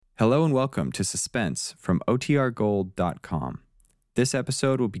Hello and welcome to Suspense from OTRGold.com. This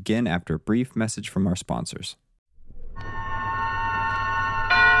episode will begin after a brief message from our sponsors.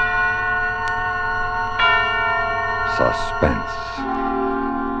 Suspense.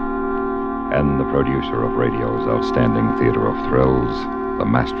 And the producer of radio's outstanding theater of thrills, the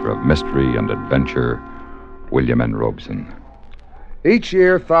master of mystery and adventure, William N. Robeson. Each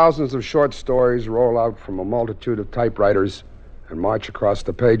year, thousands of short stories roll out from a multitude of typewriters and march across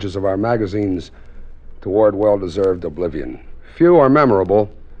the pages of our magazines toward well-deserved oblivion. Few are memorable.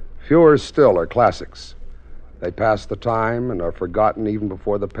 Fewer still are classics. They pass the time and are forgotten even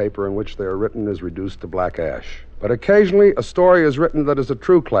before the paper in which they are written is reduced to black ash. But occasionally, a story is written that is a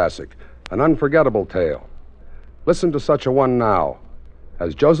true classic, an unforgettable tale. Listen to such a one now,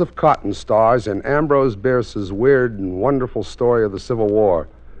 as Joseph Cotten stars in Ambrose Bierce's weird and wonderful story of the Civil War,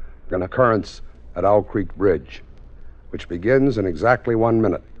 an occurrence at Owl Creek Bridge, which begins in exactly 1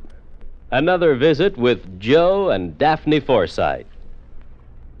 minute. Another visit with Joe and Daphne Forsythe.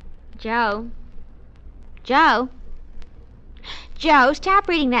 Joe, stop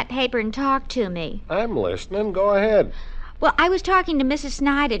reading that paper and talk to me. I'm listening. Go ahead. Well, I was talking to Mrs.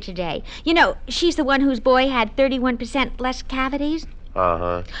 Snyder today. You know, she's the one whose boy had 31% less cavities.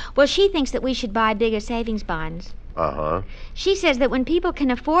 Uh-huh. Well, she thinks that we should buy bigger savings bonds. Uh-huh. She says that when people can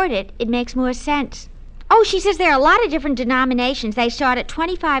afford it, it makes more sense. Oh, she says there are a lot of different denominations. They start at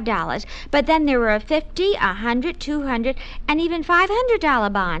 $25, but then there are $50, $100, $200, and even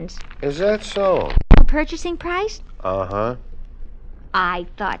 $500 bonds. Is that so? Purchasing price? Uh-huh. I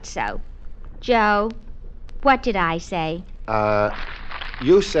thought so. Joe, what did I say?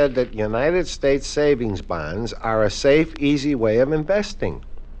 You said that United States savings bonds are a safe, easy way of investing.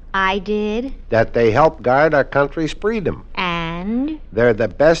 I did. That they help guard our country's freedom. And? They're the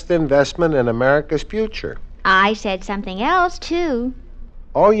best investment in America's future. I said something else, too.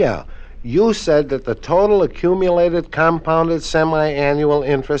 Oh, yeah. You said that the total accumulated compounded semi-annual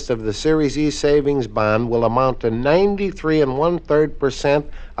interest of the Series E savings bond will amount to 93 1/3%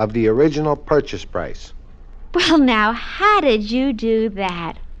 of the original purchase price. Well, now, how did you do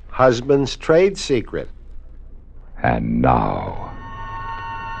that? Husband's trade secret. And now,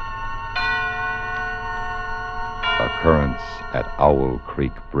 Occurrence at Owl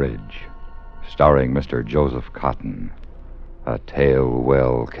Creek Bridge, starring Mr. Joseph Cotten. A tale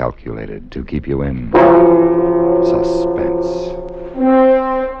well calculated to keep you in suspense.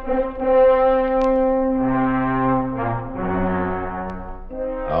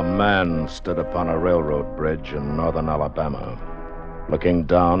 A man stood upon a railroad bridge in northern Alabama, looking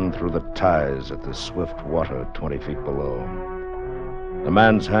down through the ties at the swift water 20 feet below. The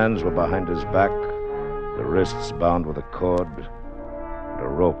man's hands were behind his back, the wrists bound with a cord, and a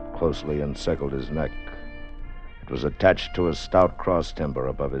rope closely encircled his neck. It was attached to a stout cross timber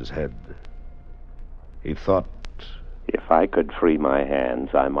above his head. He thought, if I could free my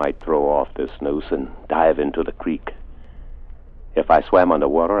hands, I might throw off this noose and dive into the creek. If I swam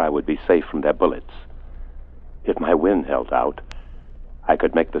underwater, I would be safe from their bullets. If my wind held out, I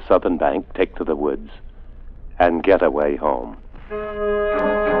could make the southern bank, take to the woods, and get away home.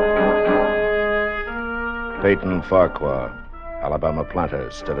 Peyton Farquhar, Alabama planter,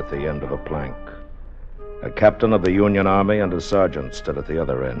 stood at the end of a plank. A captain of the Union Army and a sergeant stood at the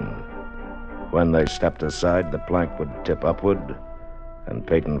other end. When they stepped aside, the plank would tip upward, and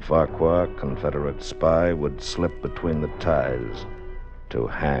Peyton Farquhar, Confederate spy, would slip between the ties to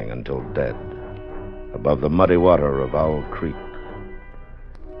hang until dead above the muddy water of Owl Creek.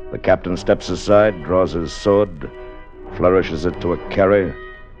 The captain steps aside, draws his sword, flourishes it to a carry,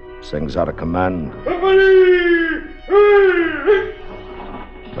 sings out a command.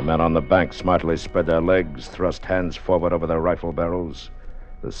 The men on the bank smartly spread their legs, thrust hands forward over their rifle barrels.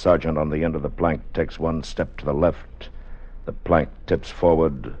 The sergeant on the end of the plank takes one step to the left. The plank tips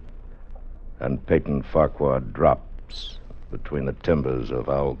forward, and Peyton Farquhar drops between the timbers of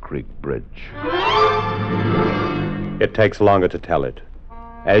Owl Creek Bridge. It takes longer to tell it.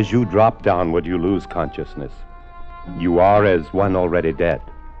 As you drop downward, you lose consciousness. You are as one already dead.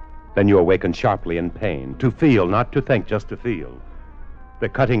 Then you awaken sharply in pain, to feel, not to think, just to feel. The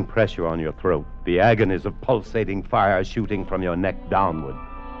cutting pressure on your throat, the agonies of pulsating fire shooting from your neck downward.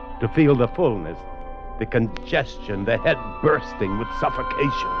 To feel the fullness, the congestion, the head bursting with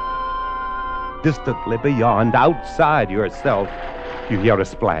suffocation. Distantly beyond, outside yourself, you hear a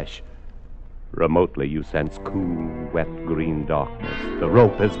splash. Remotely, you sense cool, wet, green darkness. The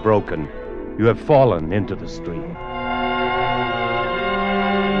rope is broken. You have fallen into the stream.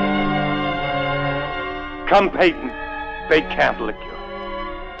 Come, Peyton. They can't lick you.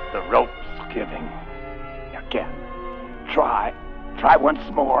 The rope's giving. You can't. Try. Try once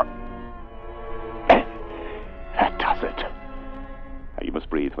more. That does it. Now, you must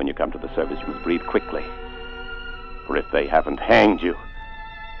breathe when you come to the surface. You must breathe quickly. For if they haven't hanged you,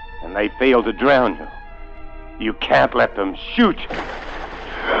 and they fail to drown you, you can't let them shoot you.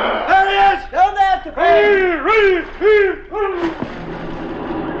 There he is! Down there at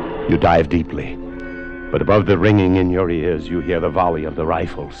the You dive deeply, but above the ringing in your ears, you hear the volley of the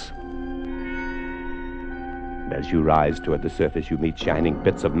rifles. As you rise toward the surface, you meet shining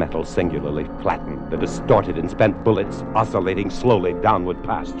bits of metal singularly flattened, the distorted and spent bullets oscillating slowly downward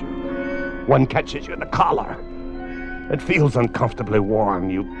past you. One catches you in the collar. It feels uncomfortably warm.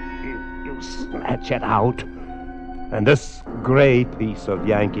 You snatch it out. And this gray piece of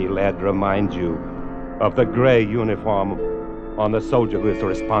Yankee lead reminds you of the gray uniform on the soldier who is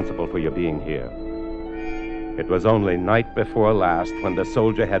responsible for your being here. It was only night before last when the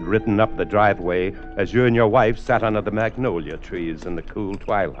soldier had ridden up the driveway as you and your wife sat under the magnolia trees in the cool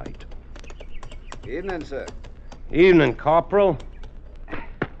twilight. Evening, sir. Evening, Corporal.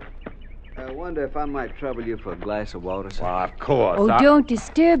 I wonder if I might trouble you for a glass of water, sir. Well, of course. Oh, don't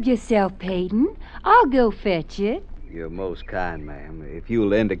disturb yourself, Peyton. I'll go fetch it. You're most kind, ma'am. If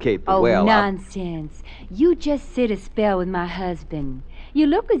you'll indicate the Oh, well... nonsense. You just sit a spell with my husband. You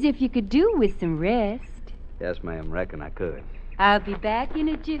look as if you could do with some rest. Yes, ma'am. Reckon I could. I'll be back in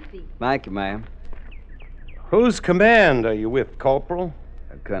a jiffy. Thank you, ma'am. Whose command are you with, Corporal?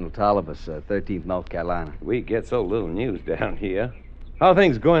 Colonel Tollivus, 13th North Carolina. We get so little news down here. How are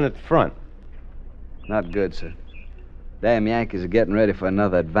things going at the front? Not good, sir. Damn Yankees are getting ready for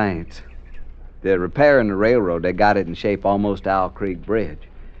another advance. They're repairing the railroad. They got it in shape almost to Owl Creek Bridge.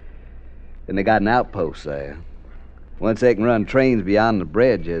 And they got an outpost there. Once they can run trains beyond the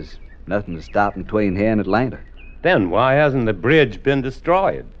bridge, there's nothing to stop them between here and Atlanta. Then why hasn't the bridge been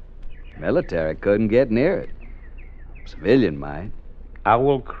destroyed? Military couldn't get near it. Civilian might.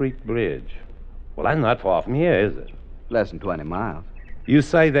 Owl Creek Bridge. Well, that's not far from here, is it? Less than 20 miles. You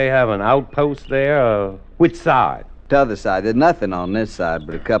say they have an outpost there? Which side? The other side. There's nothing on this side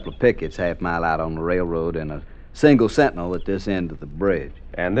but a couple of pickets half-mile out on the railroad and a single sentinel at this end of the bridge.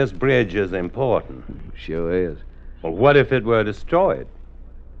 And this bridge is important. Sure is. Well, what if it were destroyed?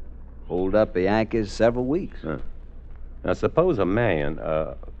 Hold up the Yankees several weeks. Now, suppose a man,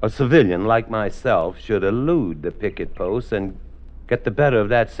 a civilian like myself, should elude the picket posts and get the better of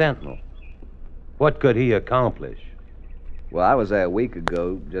that sentinel. What could he accomplish? Well, I was there a week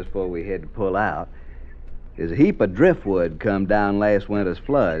ago, just before we had to pull out. There's a heap of driftwood come down last winter's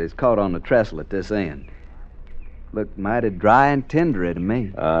flood. It's caught on the trestle at this end. Looked mighty dry and tendery to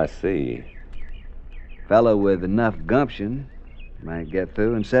me. I see. Fellow with enough gumption might get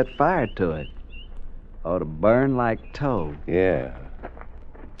through and set fire to it. Ought to burn like tow. Yeah,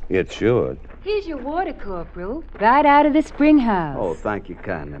 it should. Here's your water, Corporal. Right out of the spring house. Oh, thank you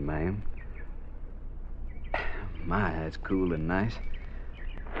kindly, ma'am. My, that's cool and nice.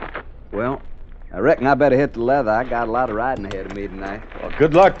 Well, I reckon I better hit the leather. I got a lot of riding ahead of me tonight. Well,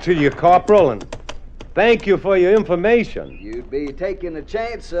 good luck to you, Corporal, and thank you for your information. You'd be taking a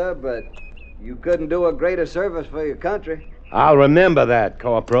chance, sir, but you couldn't do a greater service for your country. I'll remember that,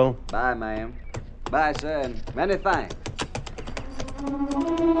 Corporal. Bye, ma'am. Bye, sir, and many thanks.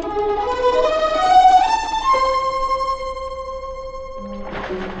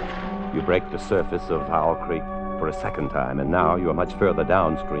 You break the surface of Owl Creek for a second time, and now you are much further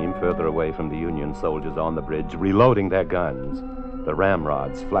downstream, further away from the Union soldiers on the bridge, reloading their guns, the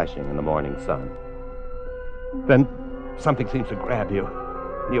ramrods flashing in the morning sun. Then something seems to grab you.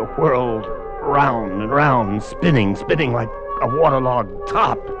 You're whirled round and round, spinning like a waterlogged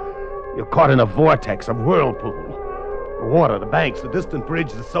top. You're caught in a vortex, a whirlpool. The water, the banks, the distant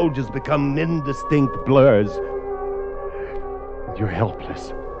bridge, the soldiers become indistinct blurs. And you're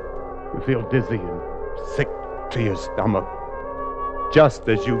helpless. You feel dizzy and sick to your stomach, just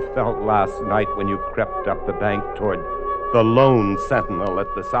as you felt last night when you crept up the bank toward the lone sentinel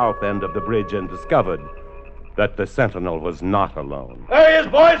at the south end of the bridge and discovered that the sentinel was not alone. There he is,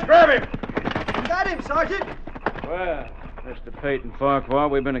 boys! Grab him! Got him, Sergeant! Well, Mr. Peyton Farquhar,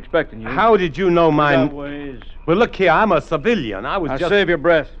 we've been expecting you. How did you know my... Ways. Well, look here, I'm a civilian. I was Now, just... save your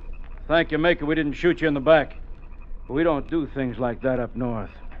breath. Thank your maker we didn't shoot you in the back. We don't do things like that up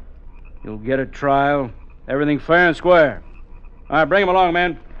north. You'll get a trial, everything fair and square. All right, bring him along,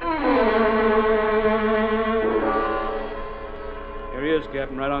 man. Here he is,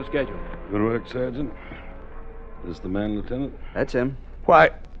 Captain, right on schedule. Good work, Sergeant. This the man, Lieutenant? That's him. Why,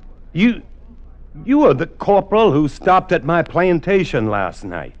 you were the corporal who stopped at my plantation last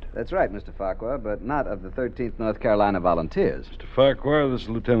night. That's right, Mr. Farquhar, but not of the 13th North Carolina Volunteers. Mr. Farquhar, this is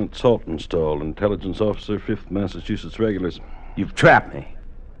Lieutenant Saltonstall, intelligence officer, 5th Massachusetts Regulars. You've trapped me.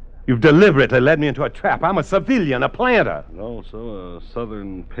 You've deliberately led me into a trap. I'm a civilian, a planter. And also a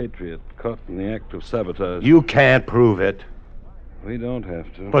Southern patriot caught in the act of sabotage. You can't prove it. We don't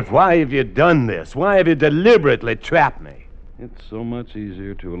have to. But why have you done this? Why have you deliberately trapped me? It's so much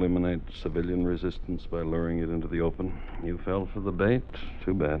easier to eliminate civilian resistance by luring it into the open. You fell for the bait.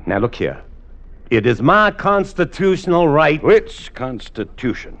 Too bad. Now, look here. It is my constitutional right. Which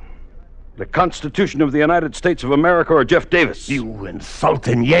Constitution? The Constitution of the United States of America or Jeff Davis? You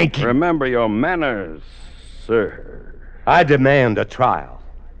insulting Yankee. Remember your manners, sir. I demand a trial.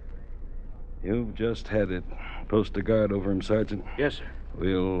 You've just had it. Post a guard over him, Sergeant. Yes, sir.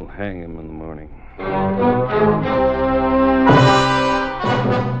 We'll hang him in the morning.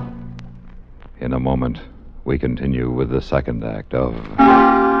 In a moment, we continue with the second act of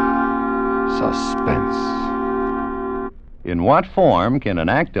Suspense. In what form can an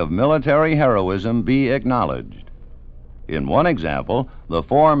act of military heroism be acknowledged? In one example, the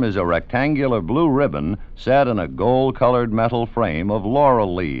form is a rectangular blue ribbon set in a gold-colored metal frame of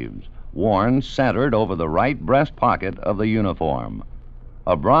laurel leaves, worn centered over the right breast pocket of the uniform.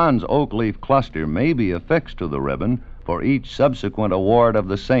 A bronze oak leaf cluster may be affixed to the ribbon for each subsequent award of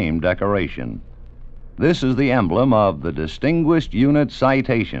the same decoration. This is the emblem of the Distinguished Unit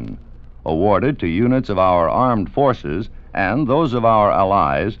Citation, awarded to units of our armed forces and those of our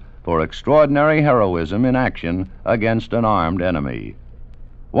allies for extraordinary heroism in action against an armed enemy.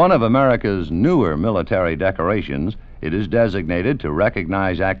 One of America's newer military decorations, it is designated to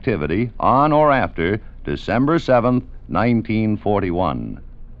recognize activity on or after December 7th, 1941.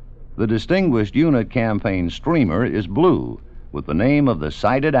 The Distinguished Unit Campaign streamer is blue, with the name of the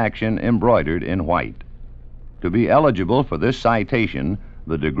cited action embroidered in white. To be eligible for this citation,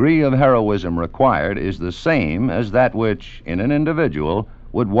 the degree of heroism required is the same as that which, in an individual,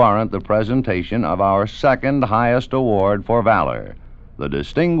 would warrant the presentation of our second highest award for valor, the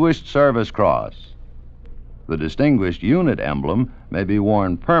Distinguished Service Cross. The Distinguished Unit emblem may be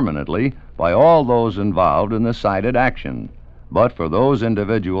worn permanently by all those involved in the cited action, but for those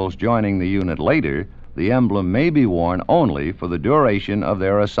individuals joining the unit later, the emblem may be worn only for the duration of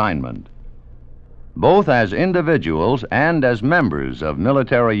their assignment. Both as individuals and as members of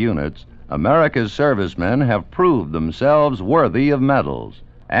military units, America's servicemen have proved themselves worthy of medals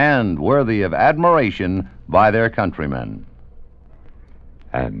and worthy of admiration by their countrymen.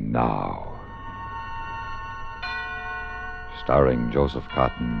 And now, starring Joseph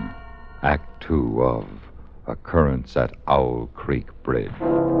Cotton, Act Two of Occurrence at Owl Creek Bridge.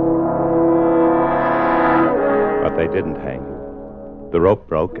 But they didn't hang you. The rope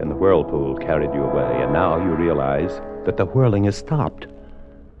broke and the whirlpool carried you away, and now you realize that the whirling has stopped.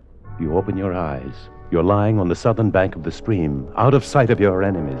 You open your eyes. You're lying on the southern bank of the stream, out of sight of your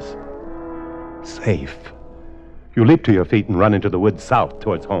enemies. Safe. You leap to your feet and run into the woods south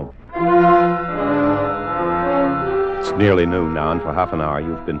towards home. It's nearly noon now, and for half an hour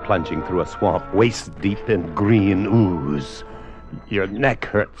you've been plunging through a swamp waist-deep in green ooze. Your neck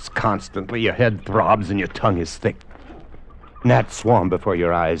hurts constantly, your head throbs, and your tongue is thick. Gnats swarm before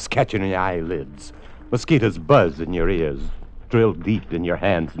your eyes, catching your eyelids. Mosquitoes buzz in your ears, drill deep in your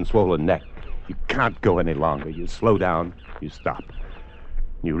hands and swollen neck. You can't go any longer. You slow down, you stop.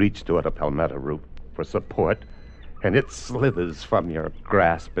 You reach toward a palmetto root for support, and it slithers from your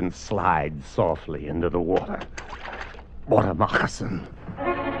grasp and slides softly into the water. Water moccasin.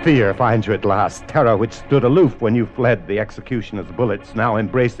 Fear finds you at last. Terror, which stood aloof when you fled the executioner's bullets, now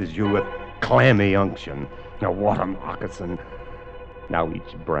embraces you with clammy unction. A water moccasin. Now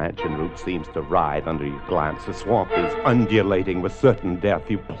each branch and root seems to writhe under your glance. The swamp is undulating with certain death.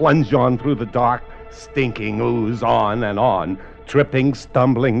 You plunge on through the dark, stinking ooze, on and on, tripping,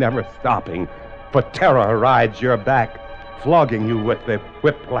 stumbling, never stopping. For terror rides your back, flogging you with the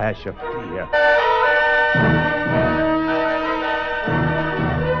whiplash of fear.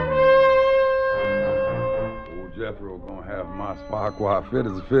 Jethro gonna have Mas Farquhar fit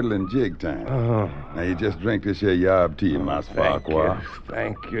as a fiddle in jig time. Now you just drink this here yob tea, Mas Farquhar.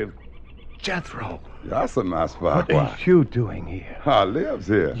 Thank you. Jethro. That's a Mas What Farquhar. are you doing here? I lives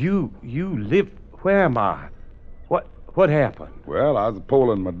here. You live... Where am I? What happened? Well, I was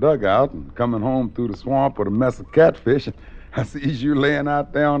pulling my dugout and coming home through the swamp with a mess of catfish, and I sees you laying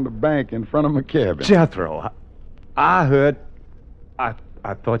out there on the bank in front of my cabin. Jethro, I heard... I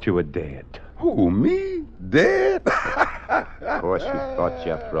thought you were dead. Who, me? Dead? Of course you thought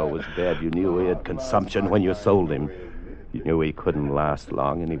Jethro was dead. You knew he had consumption when you sold him. You knew he couldn't last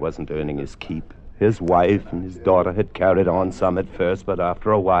long, and he wasn't earning his keep. His wife and his daughter had carried on some at first, but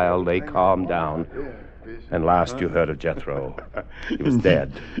after a while they calmed down. And last you heard of Jethro, he was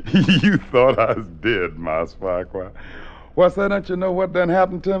dead. You thought I was dead, Mas Farquhar. What's that? Don't you know what done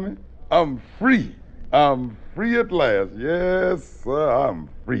happened to me? I'm free. I'm free at last. Yes, sir, I'm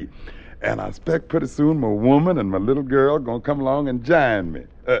free. And I expect pretty soon my woman and my little girl gonna come along and join me.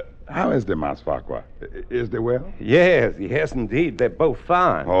 How is they, Mas Farquhar? Is they well? Yes, indeed. They're both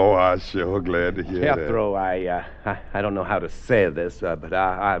fine. Oh, I'm sure glad to hear Jethro, I don't know how to say this, but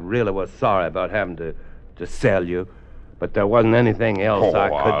I really was sorry about having to sell you. But there wasn't anything else I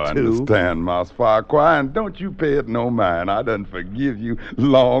could do. I understand, Mas Farquhar, and don't you pay it no mind. I done forgive you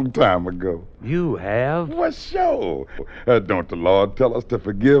long time ago. You have? Well, sure. Don't the Lord tell us to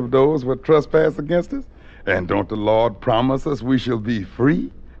forgive those who trespass against us? And don't the Lord promise us we shall be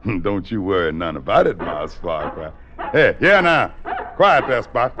free? Don't you worry none about it, Mas Farquhar. Hey, here now. Quiet there,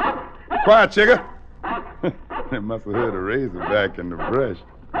 Spot. Quiet, chigger. They must have heard a razor back in the brush.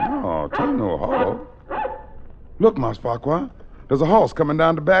 No, ain't no horse. Look, Mas Farquhar, there's a horse coming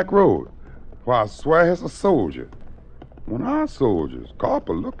down the back road. Why, I swear it's a soldier. One of our soldiers.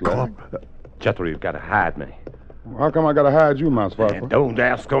 Corporal look like. Jethro, you've got to hide me. How come I gotta hide you, Mas Farquhar? Don't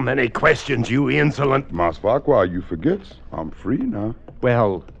ask so many questions, you insolent. Mas Farquhar, you forgets. I'm free now.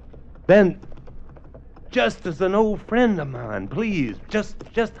 Well, then, just as an old friend of mine, please, just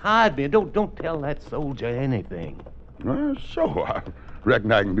hide me. Don't tell that soldier anything. Well, sure. I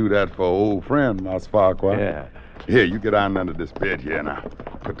reckon I can do that for an old friend, Mas Farquhar. Yeah. Here, you get on under this bed here, and I'll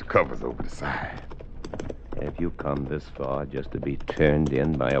put the covers over the side. Have you come this far just to be turned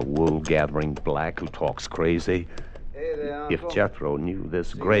in by a wool-gathering black who talks crazy? Hey there, Uncle. If Jethro knew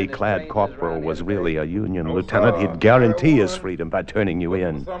this gray-clad corporal was really a Union lieutenant, he'd guarantee his freedom by turning you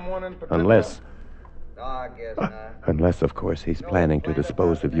in. Unless, of course, he's planning to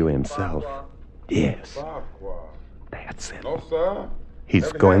dispose of you himself. Yes. That's it. No, sir.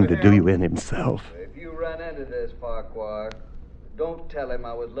 He's going to do you in himself. If you run into this, Farquhar, don't tell him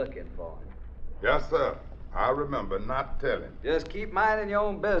I was looking for him. Yes, sir. I remember not telling. Just keep minding your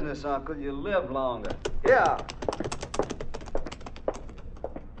own business, Uncle. You'll live longer. Yeah.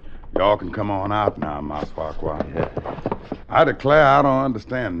 Y'all can come on out now, Mas Farquhar. I declare I don't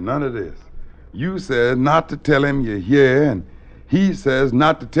understand none of this. You said not to tell him you're here, and he says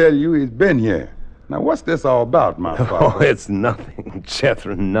not to tell you he's been here. Now, what's this all about, Mas Farquhar? Oh, it's nothing,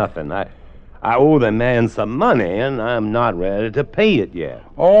 Jethro, nothing. I owe the man some money, and I'm not ready to pay it yet.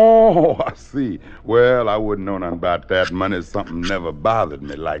 Oh, I see. Well, I wouldn't know nothing about that. Money's something never bothered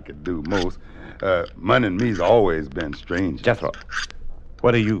me like it do most. Money and me's always been strange. Jethro,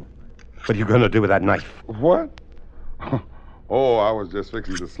 what are you going to do with that knife? What? Oh, I was just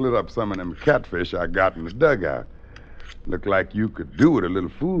fixing to slit up some of them catfish I got in the dugout. Looked like you could do with a little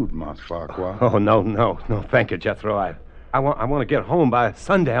food, Mas Farquhar. Oh, no, thank you, Jethro. I want to get home by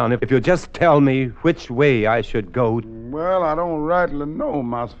sundown. If you'll just tell me which way I should go. Well, I don't rightly know,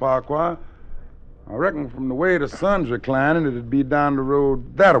 Mas Farquhar. I reckon from the way the sun's reclining, it'd be down the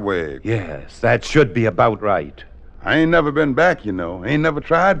road that way. Yes, that should be about right. I ain't never been back, you know. Ain't never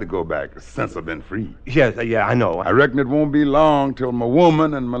tried to go back since I've been free. Yes, yeah, I know. I reckon it won't be long till my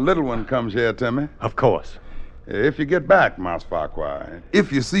woman and my little one comes here to me. Of course. If you get back, Mas Farquhar,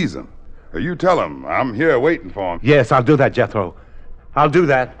 if you sees them, you tell them I'm here waiting for them. Yes, I'll do that, Jethro. I'll do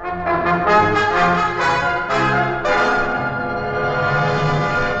that.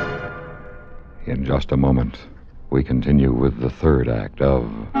 In just a moment, we continue with the third act of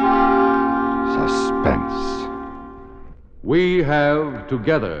Suspense. We have,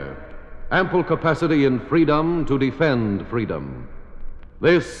 together, ample capacity and freedom to defend freedom.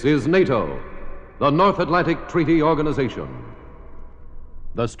 This is NATO, the North Atlantic Treaty Organization.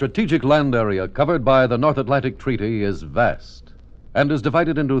 The strategic land area covered by the North Atlantic Treaty is vast and is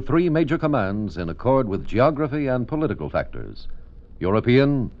divided into three major commands in accord with geography and political factors: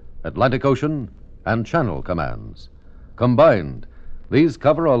 European, Atlantic Ocean, and Channel commands. Combined, these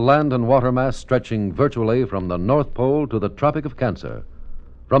cover a land and water mass stretching virtually from the North Pole to the Tropic of Cancer,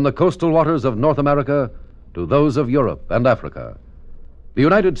 from the coastal waters of North America to those of Europe and Africa. The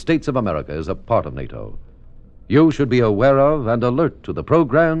United States of America is a part of NATO. You should be aware of and alert to the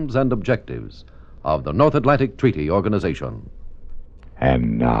programs and objectives of the North Atlantic Treaty Organization.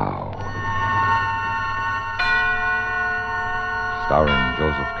 And now, starring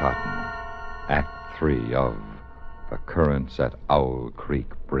Joseph Cotton, Act 3 of Occurrence at Owl Creek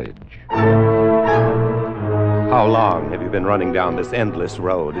Bridge. How long have you been running down this endless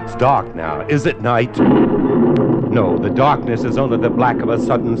road? It's dark now. Is it night? No, the darkness is only the black of a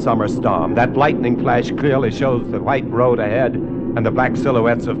sudden summer storm. That lightning flash clearly shows the white road ahead and the black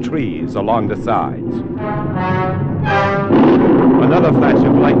silhouettes of trees along the sides. Another flash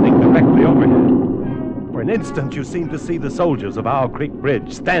of lightning directly overhead. For an instant, you seem to see the soldiers of Owl Creek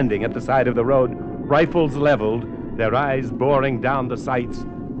Bridge standing at the side of the road, rifles leveled, their eyes boring down the sights,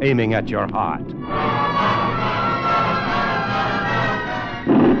 aiming at your heart.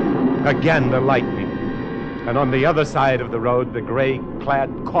 Again the lightning, and on the other side of the road, the gray-clad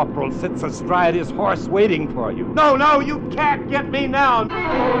corporal sits astride his horse waiting for you. No, you can't get me now!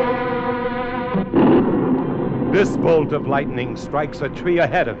 This bolt of lightning strikes a tree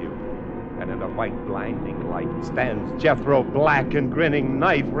ahead of you, and in a white blinding light stands Jethro, black and grinning,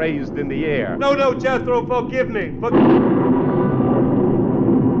 knife raised in the air. No, Jethro, forgive me.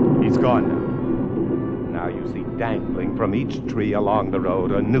 He's gone now. Now you see dangling from each tree along the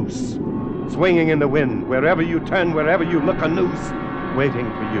road a noose, swinging in the wind. Wherever you turn, wherever you look, a noose waiting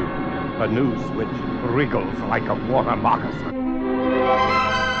for you. A noose which wriggles like a water moccasin.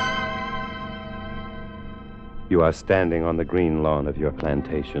 You are standing on the green lawn of your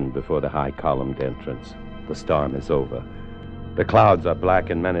plantation before the high-columned entrance. The storm is over. The clouds are black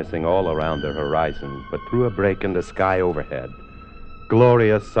and menacing all around the horizon, but through a break in the sky overhead,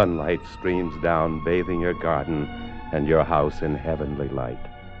 glorious sunlight streams down, bathing your garden and your house in heavenly light.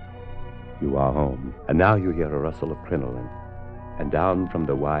 You are home, and now you hear a rustle of crinoline, and down from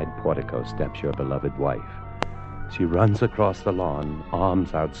the wide portico steps your beloved wife. She runs across the lawn,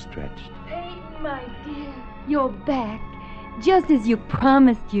 arms outstretched. Peyton, my dear, you're back, just as you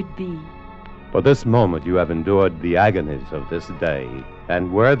promised you'd be. For this moment you have endured the agonies of this day,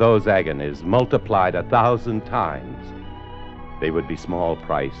 and were those agonies multiplied 1,000 times, they would be small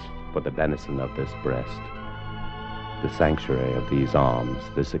price for the benison of this breast, the sanctuary of these arms,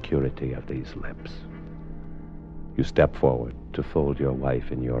 the security of these lips. You step forward to fold your wife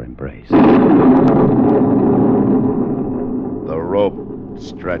in your embrace. The rope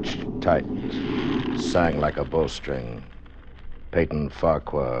stretched tight, sang like a bowstring. Peyton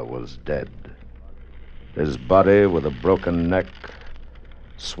Farquhar was dead. His body, with a broken neck,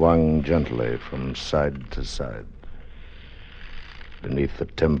 swung gently from side to side beneath the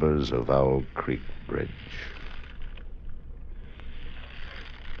timbers of Owl Creek Bridge.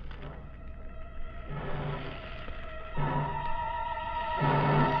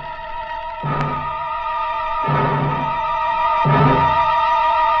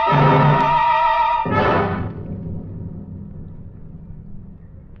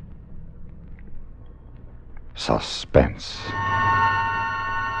 Suspense,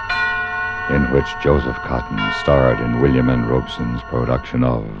 in which Joseph Cotten starred in William N. Robeson's production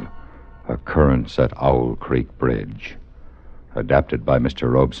of Occurrence at Owl Creek Bridge, adapted by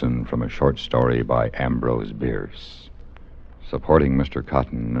Mr. Robeson from a short story by Ambrose Bierce. Supporting Mr.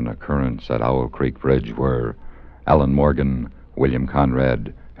 Cotten in Occurrence at Owl Creek Bridge were Alan Morgan, William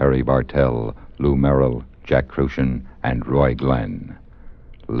Conrad, Harry Bartell, Lou Merrill, Jack Crucian, and Roy Glenn.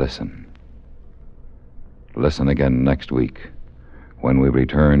 Listen. Listen again next week when we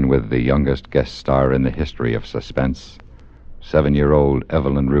return with the youngest guest star in the history of suspense, 7-year-old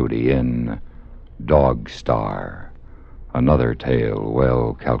Evelyn Rudy in Dog Star, another tale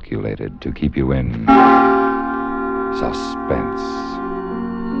well calculated to keep you in suspense.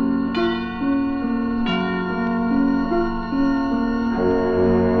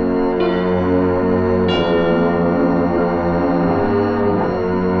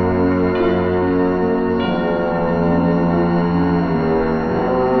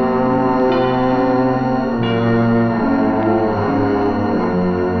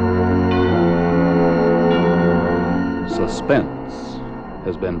 Suspense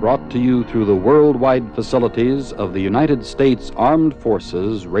has been brought to you through the worldwide facilities of the United States Armed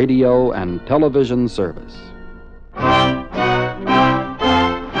Forces Radio and Television Service.